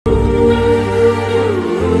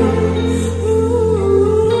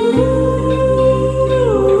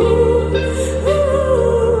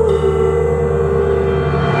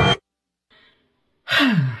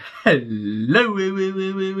Hello.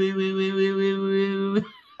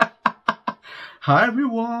 Hi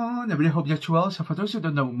everyone, I really hope that you're well. So for those who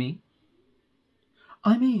don't know me,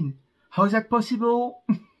 how is that possible?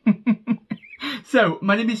 So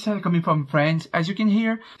my name is Sam, coming from France, as you can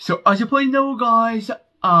hear. So as you probably know, guys,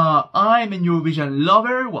 I'm a Eurovision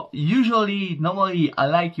lover. Well, normally I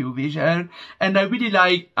like Eurovision, and I really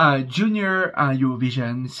like junior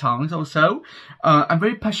Eurovision songs also. I'm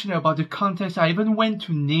very passionate about the contest. I even went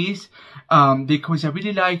to Nice because I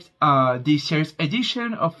really liked this year's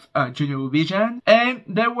edition of junior Eurovision, and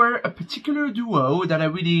there were a particular duo that I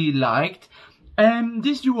really liked. And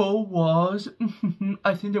this duo was,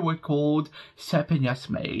 I think they were called Sep and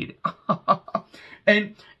Jasmijn.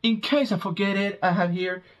 And in case I forget it, I have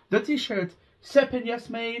here the t-shirt, Sep and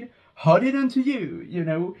Jasmijn, hold it onto you, you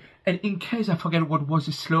know. And in case I forget what was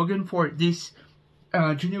the slogan for this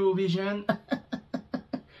junior Eurovision,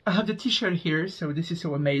 I have the t-shirt here, so this is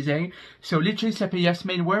so amazing. So literally Sep and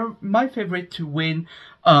Jasmijn were my favorite to win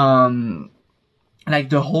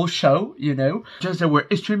like the whole show, you know. Just they were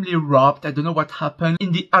extremely robbed. I don't know what happened.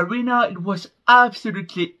 In the arena, it was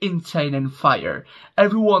absolutely insane and fire.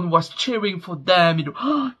 Everyone was cheering for them, you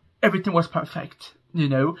know. Everything was perfect, you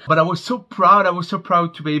know. But I was so proud. I was so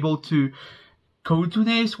proud to be able to go to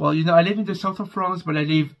Nice. Well, you know, I live in the south of France, but I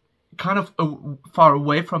live kind of far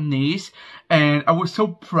away from Nice. And I was so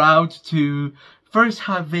proud to first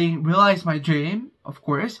having realized my dream, of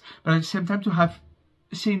course, but at the same time to have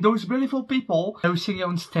seeing those beautiful people that were singing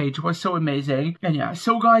on stage was so amazing. And yeah,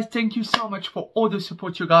 so guys, thank you so much for all the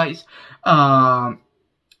support you guys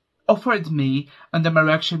offered me under my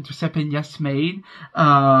reaction to Sep and Jasmijn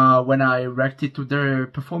when I reacted to their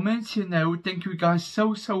performance, you know. Thank you guys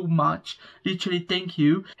so much, literally thank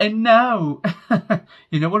you. And now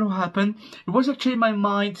you know what will happen. It was actually in my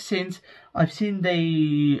mind since I've seen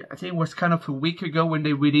I think it was kind of a week ago when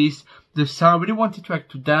they released the song. I really wanted to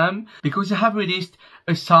react to them because they have released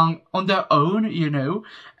a song on their own, you know.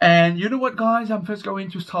 And you know what, guys, I'm first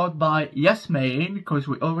going to start by Jasmijn, because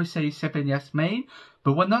we always say Sep and Jasmijn,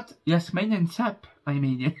 but why not Jasmijn and Sep? I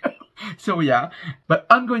mean, you know. So yeah, but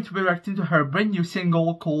I'm going to be reacting to her brand new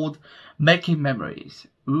single called Making Memories.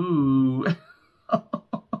 Ooh.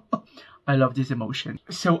 I love this emotion.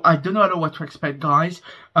 So I don't know what to expect, guys.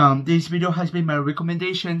 This video has been my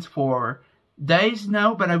recommendations for days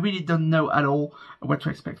now, but I really don't know at all what to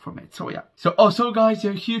expect from it. So yeah. So also, guys,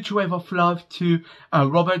 a huge wave of love to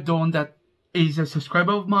Robert Dawn, that is a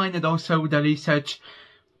subscriber of mine, and also that is such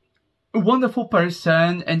a wonderful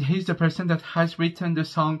person, and he's the person that has written the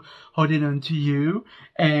song Holding On To You.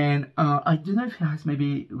 And I don't know if he has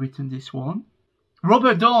maybe written this one.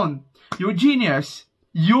 Robert Dawn, you're a genius.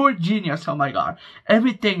 You're genius, oh my god.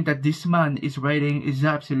 Everything that this man is writing is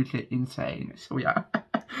absolutely insane. So yeah.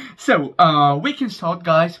 So we can start,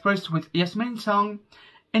 guys, first with Jasmijn's song,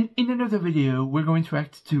 and in another video we're going to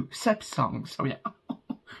react to Sep's song. So yeah.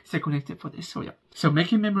 Stay connected for this. So yeah. So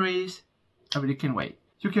Making Memories, I really can't wait.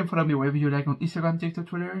 You can follow me wherever you like on Instagram, TikTok,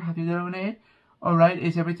 Twitter. Have you done it? Alright,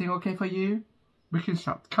 is everything okay for you? We can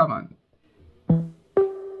start. Come on.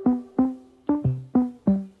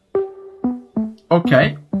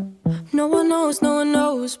 Okay. No one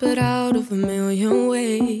knows, but out of a million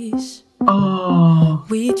ways. Oh.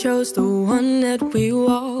 We chose the one that we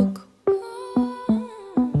walk.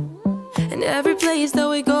 And every place that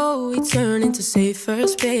we go, we turn into safer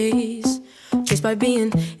space. Just by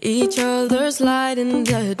being each other's light in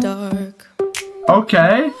the dark.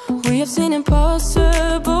 Okay. We have seen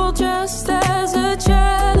impossible just as a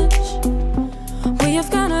challenge. We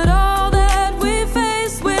have counted all that we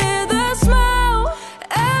faced with a smile.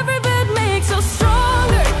 Every bit makes us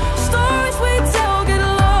stronger. Stories we tell get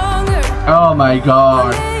longer. Oh my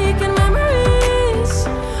god. We're making memories.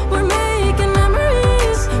 We're making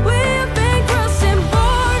memories. We have been crossing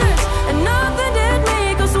borders, and nothing did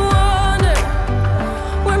make us wonder.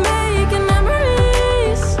 We're making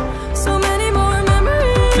memories. So many more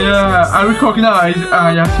memories. Yeah, I recognize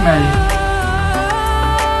Jasmijn.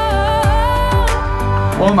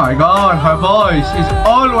 Oh my god, her voice is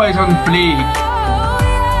always on fleek.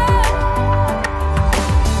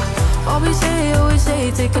 Always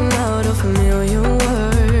say, taken out of a million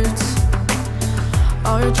words,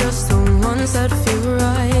 are just the ones that feel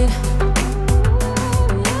right.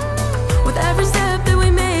 With every step that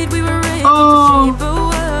we made, we were able to shape a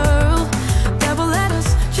world that will let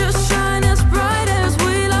us just shine as bright as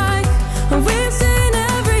we like. And we've seen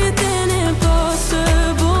everything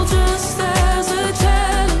impossible just as a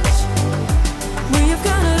challenge. We have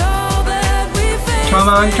counted all that we faced. Come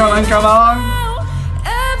on, come on, come on.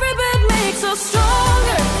 Every bit makes us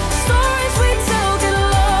stronger. Stories we tell get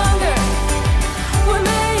longer. We're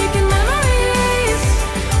making memories.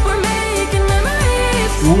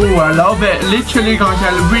 Ooh, I love it. Literally, guys,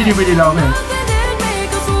 I really, really love it.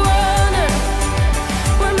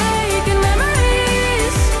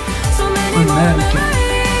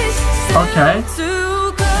 Okay.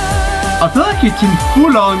 I feel like it's in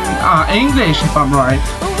full-on English, if I'm right.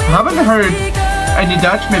 I haven't heard any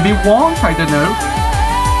Dutch, maybe once, I don't know.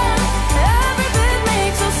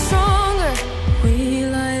 We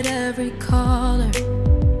light every color.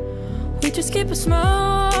 We just keep a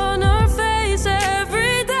smile on our face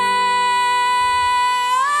every day.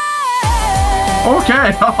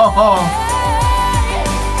 Okay.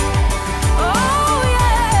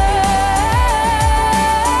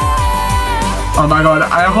 Oh my god,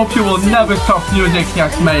 I hope you will never stop music,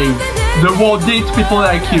 Jasmijn. The world needs people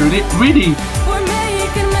like you, really. We're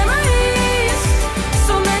making memories,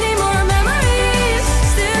 so many more memories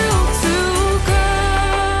still to go.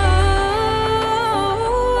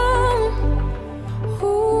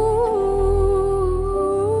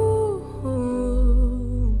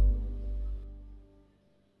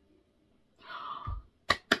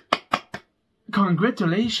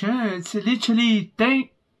 Congratulations, literally,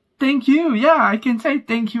 thank you. Yeah, I can say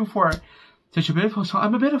thank you for such a beautiful song.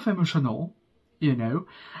 I'm a bit of emotional, you know.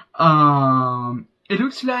 It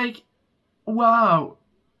looks like, wow,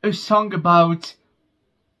 a song about,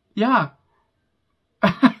 yeah,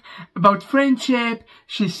 about friendship.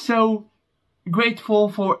 She's so grateful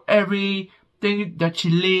for everything that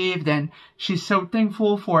she lived, and she's so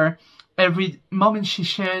thankful for every moment she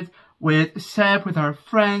shared with Seb, with her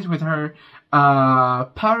friends, with her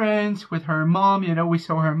parents, with her mom. You know, we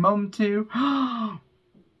saw her mom too.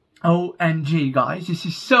 OMG, guys, this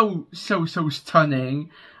is so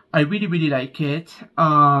stunning. I really like it.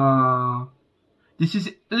 This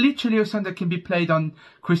is literally a song that can be played on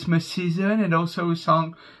Christmas season, and also a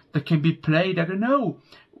song that can be played, I don't know,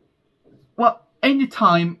 well, any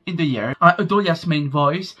time in the year. I adore Jasmijn's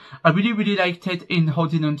voice. I really liked it in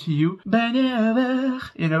Holding On To You.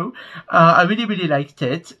 You know, I really liked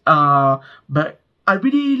it. But I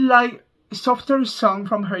really like softer song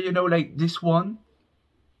from her, you know, like this one.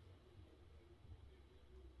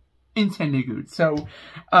 Insanely good. So,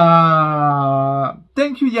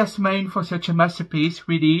 thank you, Jasmijn, for such a masterpiece,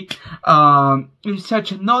 really. It's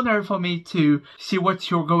such an honor for me to see what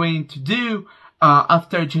you're going to do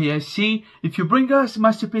after JSC. If you bring us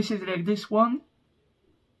masterpieces like this one,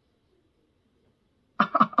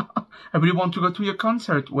 I really want to go to your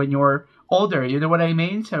concert when you're older, you know what I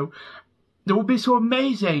mean? So, that would be so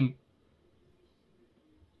amazing.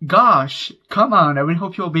 Gosh, come on, I really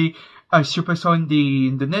hope you'll be a superstar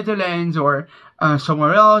in the Netherlands or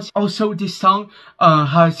somewhere else. Also, this song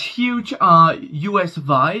has huge US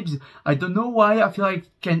vibes. I don't know why. I feel like it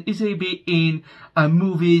can easily be in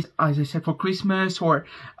movies, as I said, for Christmas, or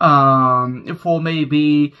for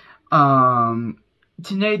maybe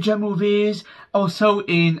teenager movies, also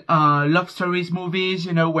in love stories movies,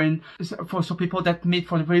 you know, when for some people that meet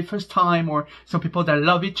for the very first time, or some people that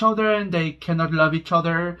love each other and they cannot love each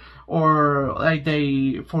other, or like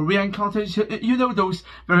they for re-encounters, you know, those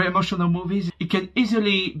very emotional movies. It can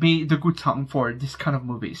easily be the good song for this kind of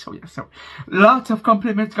movie. So yeah, so lots of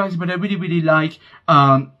compliments, guys, but I really like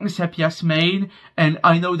Seb, Jasmijn, and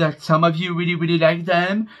I know that some of you really like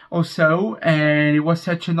them also, and it was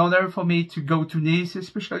such an honor for me to go to Nice,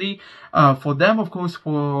 especially for them, of course,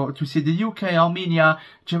 to see the UK, Armenia,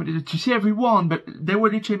 Germany, to see everyone, but they were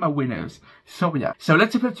literally my winners. So yeah, so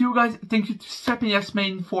let's up to you guys. Thank you to Seb and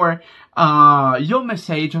Jasmijn for your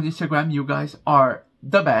message on Instagram. You guys are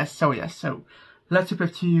the best. So yeah, so let's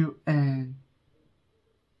up to you, and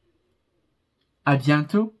à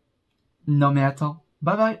bientôt. Non mais attends,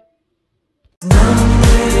 bye bye.